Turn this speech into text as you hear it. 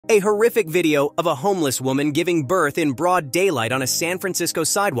A horrific video of a homeless woman giving birth in broad daylight on a San Francisco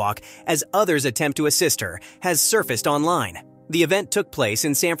sidewalk as others attempt to assist her has surfaced online. The event took place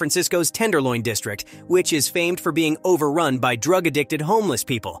in San Francisco's Tenderloin district, which is famed for being overrun by drug-addicted homeless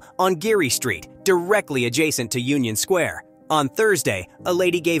people, on Geary Street, directly adjacent to Union Square. On Thursday, a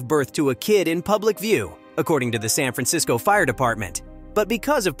lady gave birth to a kid in public view, according to the San Francisco Fire Department. But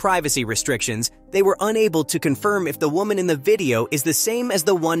because of privacy restrictions, they were unable to confirm if the woman in the video is the same as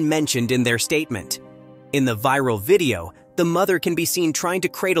the one mentioned in their statement. In the viral video, the mother can be seen trying to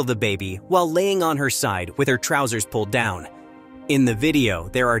cradle the baby while laying on her side with her trousers pulled down. In the video,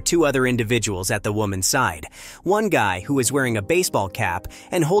 there are two other individuals at the woman's side. One guy, who is wearing a baseball cap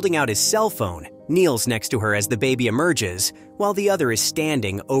and holding out his cell phone, kneels next to her as the baby emerges, while the other is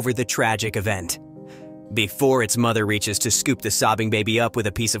standing over the tragic event. Before its mother reaches to scoop the sobbing baby up with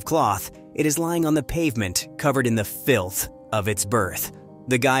a piece of cloth, it is lying on the pavement, covered in the filth of its birth.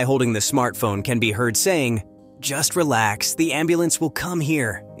 The guy holding the smartphone can be heard saying, "Just relax, the ambulance will come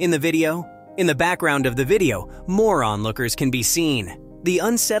here," in the video. In the background of the video, more onlookers can be seen. The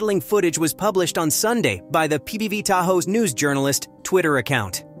unsettling footage was published on Sunday by the PBV Tahoe's news journalist Twitter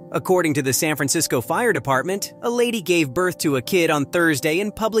account. According to the San Francisco Fire Department, a lady gave birth to a kid on Thursday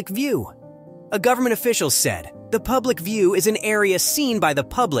in public view. A government official said, "The public view is an area seen by the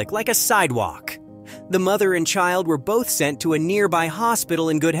public like a sidewalk." The mother and child were both sent to a nearby hospital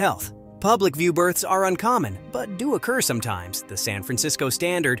in good health. Public view births are uncommon, but do occur sometimes, the San Francisco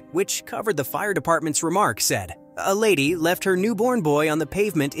Standard, which covered the fire department's remark, said. A lady left her newborn boy on the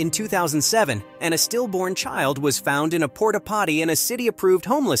pavement in 2007, and a stillborn child was found in a porta-potty in a city-approved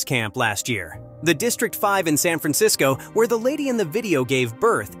homeless camp last year. The District 5 in San Francisco, where the lady in the video gave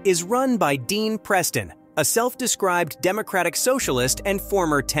birth, is run by Dean Preston, a self-described Democratic socialist and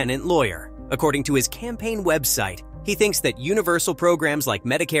former tenant lawyer. According to his campaign website, he thinks that universal programs like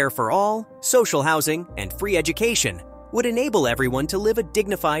Medicare for all, social housing, and free education would enable everyone to live a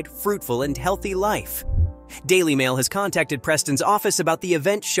dignified, fruitful, and healthy life. Daily Mail has contacted Preston's office about the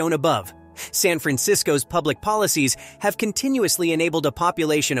event shown above. San Francisco's public policies have continuously enabled a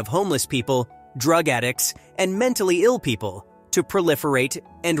population of homeless people, drug addicts, and mentally ill people to proliferate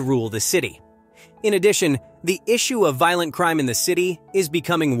and rule the city. In addition, the issue of violent crime in the city is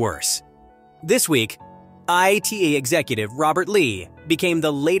becoming worse. This week, ITA executive Robert Lee became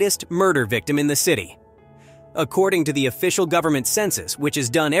the latest murder victim in the city. According to the official government census, which is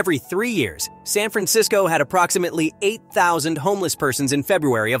done every 3 years, San Francisco had approximately 8,000 homeless persons in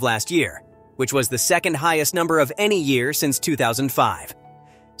February of last year, which was the second highest number of any year since 2005.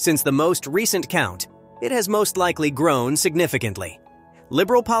 Since the most recent count, it has most likely grown significantly.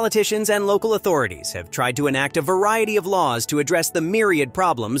 Liberal politicians and local authorities have tried to enact a variety of laws to address the myriad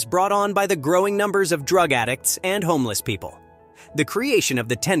problems brought on by the growing numbers of drug addicts and homeless people. The creation of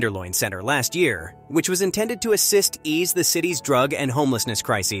the Tenderloin Center last year, which was intended to assist ease the city's drug and homelessness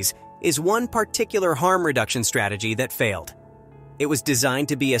crises, is one particular harm reduction strategy that failed. It was designed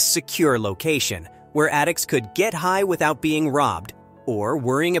to be a secure location where addicts could get high without being robbed or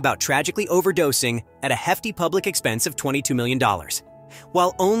worrying about tragically overdosing at a hefty public expense of $22 million.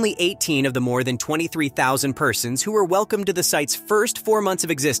 While only 18 of the more than 23,000 persons who were welcomed to the site's first 4 months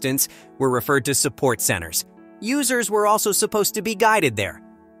of existence were referred to support centers, users were also supposed to be guided there.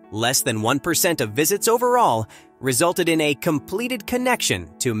 Less than 1% of visits overall resulted in a completed connection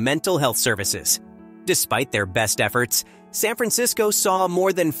to mental health services. Despite their best efforts, San Francisco saw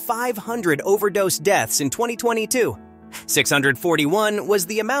more than 500 overdose deaths in 2022. 641 was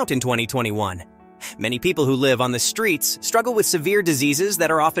the amount in 2021. Many people who live on the streets struggle with severe diseases that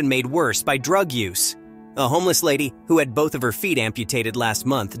are often made worse by drug use. A homeless lady who had both of her feet amputated last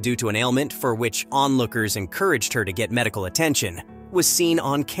month due to an ailment for which onlookers encouraged her to get medical attention was seen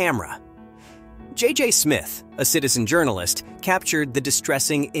on camera. J.J. Smith, a citizen journalist, captured the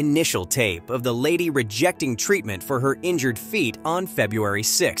distressing initial tape of the lady rejecting treatment for her injured feet on February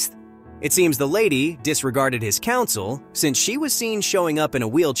 6th. It seems the lady disregarded his counsel since she was seen showing up in a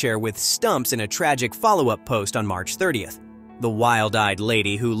wheelchair with stumps in a tragic follow-up post on March 30th. The wild-eyed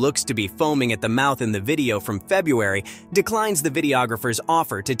lady, who looks to be foaming at the mouth in the video from February, declines the videographer's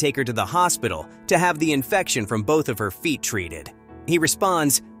offer to take her to the hospital to have the infection from both of her feet treated. He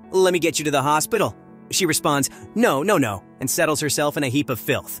responds, "Let me get you to the hospital." She responds, No, and settles herself in a heap of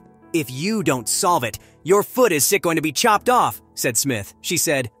filth. "If you don't solve it, your foot is going to be chopped off," said Smith. She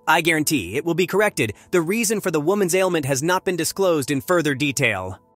said, "I guarantee it will be corrected. The reason for the woman's ailment has not been disclosed in further detail."